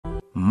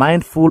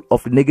mindful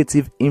of the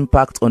negative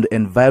impact on the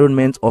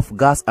environment of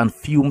gas and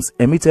fumes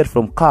emitted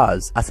from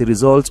cars as a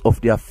result of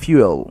their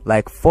fuel,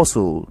 like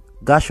fossil,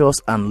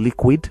 gaseous and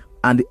liquid,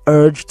 and the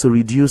urge to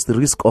reduce the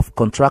risk of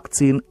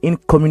contracting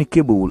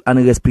incommunicable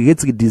and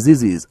respiratory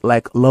diseases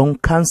like lung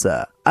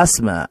cancer,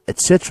 asthma,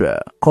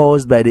 etc.,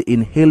 caused by the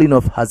inhaling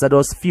of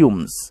hazardous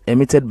fumes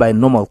emitted by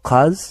normal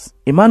cars,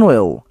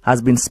 Emmanuel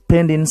has been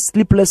spending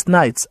sleepless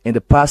nights in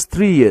the past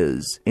 3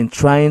 years in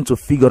trying to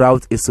figure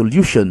out a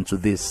solution to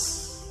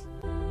this.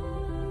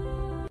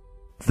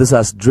 This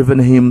has driven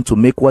him to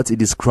make what he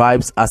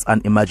describes as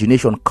an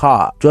imagination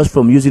car just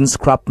from using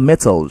scrap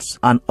metals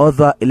and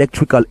other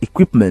electrical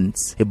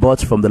equipment he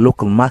bought from the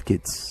local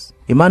markets.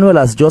 Emmanuel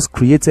has just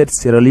created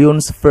Sierra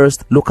Leone's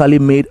first locally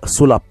made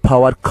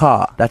solar-powered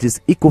car that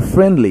is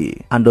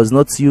eco-friendly and does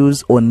not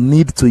use or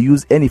need to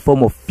use any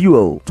form of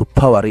fuel to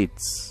power it.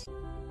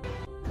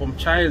 From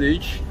child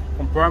age,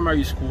 from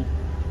primary school,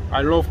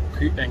 I love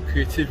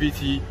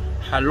creativity.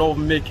 I love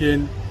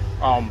making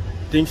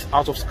things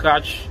out of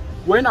scratch.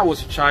 When I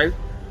was a child,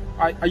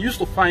 I used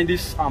to find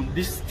this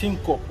tin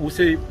cup. We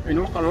say in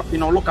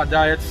our local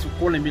diets, we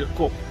call them milk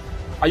cup.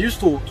 I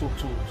used to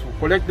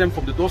collect them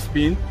from the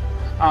dustbin,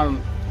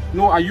 and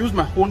I use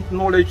my own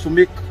knowledge to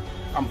make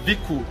a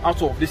vehicle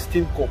out of this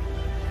tin cup.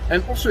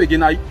 And also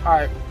again,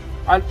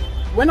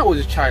 when I was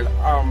a child,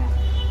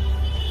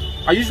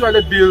 I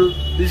usually build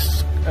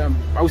this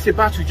I would say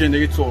battery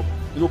generator.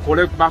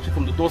 Collect battery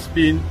from the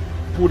dustbin,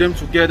 put them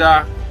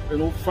together.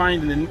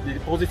 Find the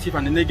positive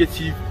and the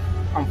negative,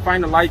 and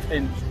find a light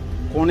and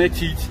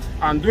connect it.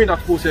 And during that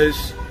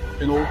process,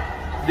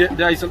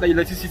 there is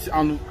electricity.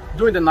 And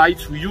during the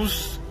night, we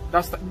use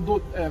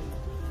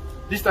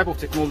this type of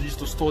technologies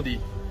to study.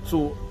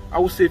 So I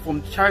would say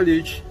from child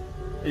age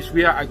is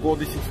where I got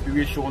this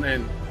inspiration,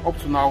 and up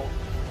to now,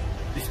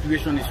 the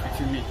inspiration is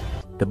within me.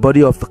 The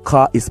body of the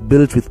car is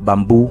built with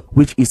bamboo,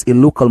 which is a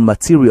local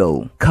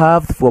material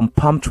carved from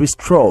palm tree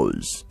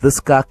straws.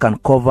 This car can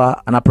cover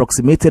an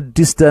approximated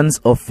distance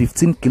of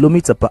 15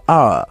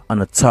 km/h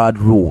on a tarred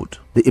road.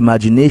 The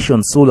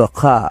Imagination solar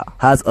car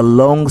has a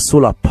long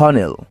solar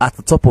panel at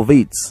the top of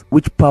it,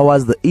 which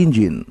powers the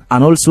engine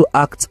and also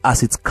acts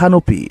as its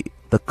canopy.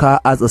 The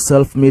car has a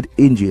self-made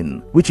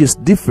engine, which is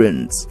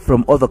different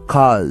from other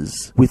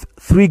cars, with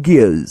 3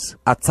 gears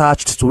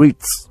attached to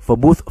it for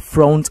both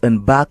front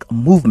and back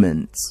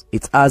movements.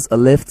 It has a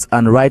left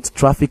and right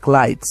traffic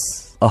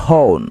lights, a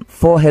horn,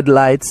 4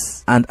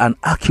 headlights, and an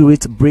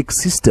accurate brake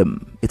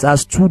system. It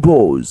has 2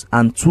 doors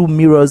and 2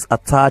 mirrors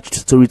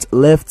attached to its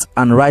left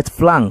and right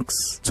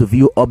flanks to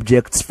view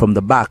objects from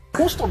the back.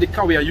 Most of the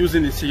cars we are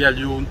using in Sierra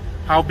Leone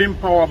have been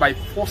powered by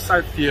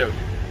fossil fuel.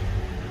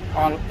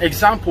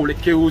 Example, the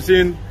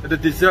kerosene, the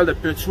diesel, the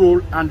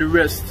petrol, and the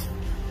rest.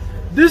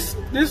 This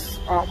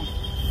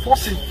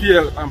fossil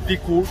fuel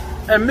vehicle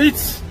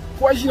emits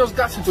poisonous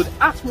gas into the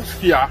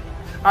atmosphere,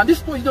 and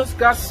this poisonous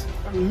gas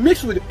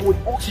mixed with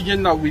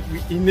oxygen that we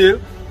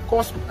inhale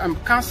cause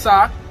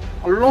cancer,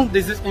 lung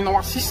disease in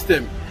our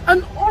system,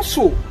 and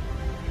also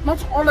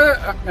not only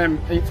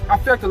it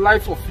affects the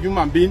lives of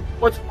human beings,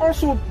 but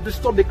also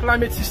disturb the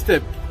climate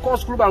system,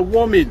 cause global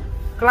warming,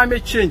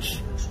 climate change.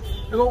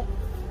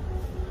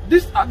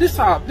 These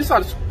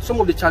are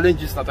some of the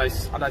challenges that I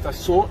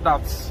saw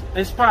that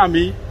inspire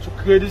me to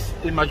create this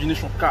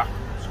imagination car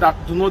that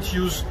do not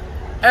use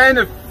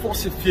any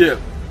fossil fuel,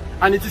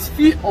 and it is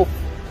free of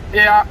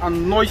air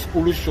and noise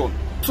pollution.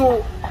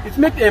 So it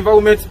makes the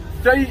environment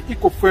very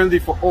eco-friendly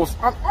for us,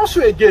 and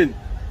also again,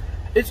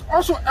 it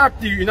also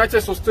helps the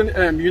United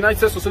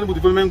Sustainable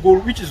Development Goal,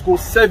 which is Goal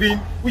 7,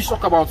 which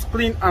talk about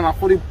clean and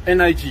affordable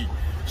energy.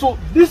 So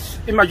this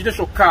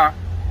imagination car,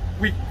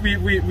 we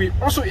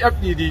also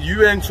help the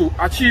UN to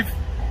achieve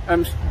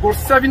Goal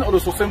 7 of the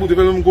Sustainable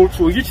Development Goal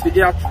to reach the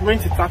year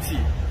 2030.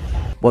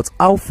 But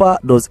how far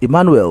does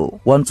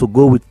Emmanuel want to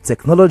go with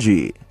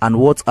technology, and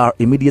what are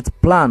immediate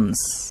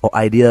plans or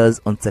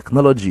ideas on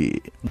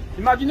technology?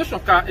 Imagination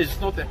car is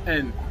not the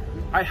end.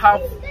 I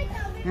have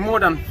more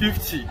than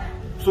 50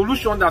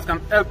 solutions that can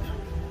help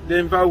the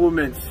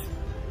environment.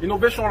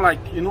 Innovation like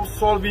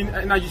solving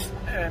energy,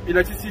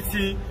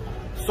 electricity,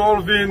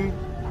 solving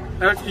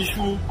health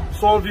issue,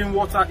 solving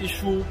water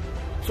issue.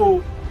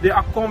 So they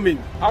are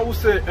coming. I would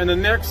say in the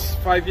next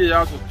 5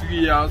 years or 3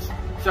 years,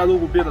 Sierra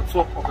Leone will be at the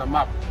top of the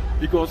map,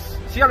 because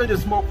Sierra Leone is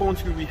a small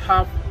country. We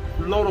have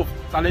a lot of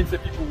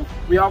talented people.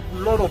 We have a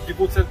lot of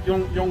devoted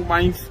young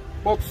minds.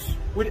 But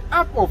with the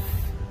help of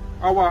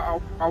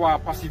our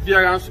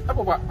perseverance, help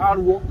of our hard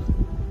work,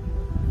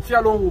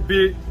 Sierra Leone will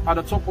be at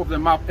the top of the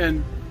map,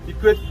 and it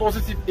creates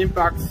positive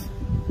impacts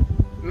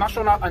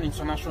national and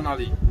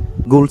internationally.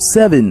 Goal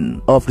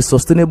 7 of the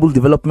Sustainable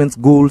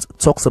Development Goals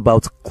talks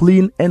about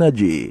clean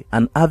energy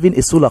and having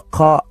a solar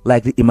car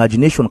like the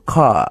Imagination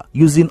car,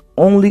 using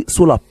only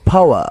solar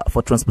power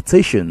for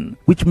transportation,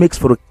 which makes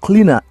for a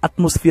cleaner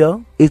atmosphere.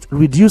 It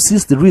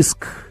reduces the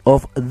risk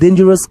of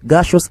dangerous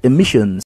gaseous emissions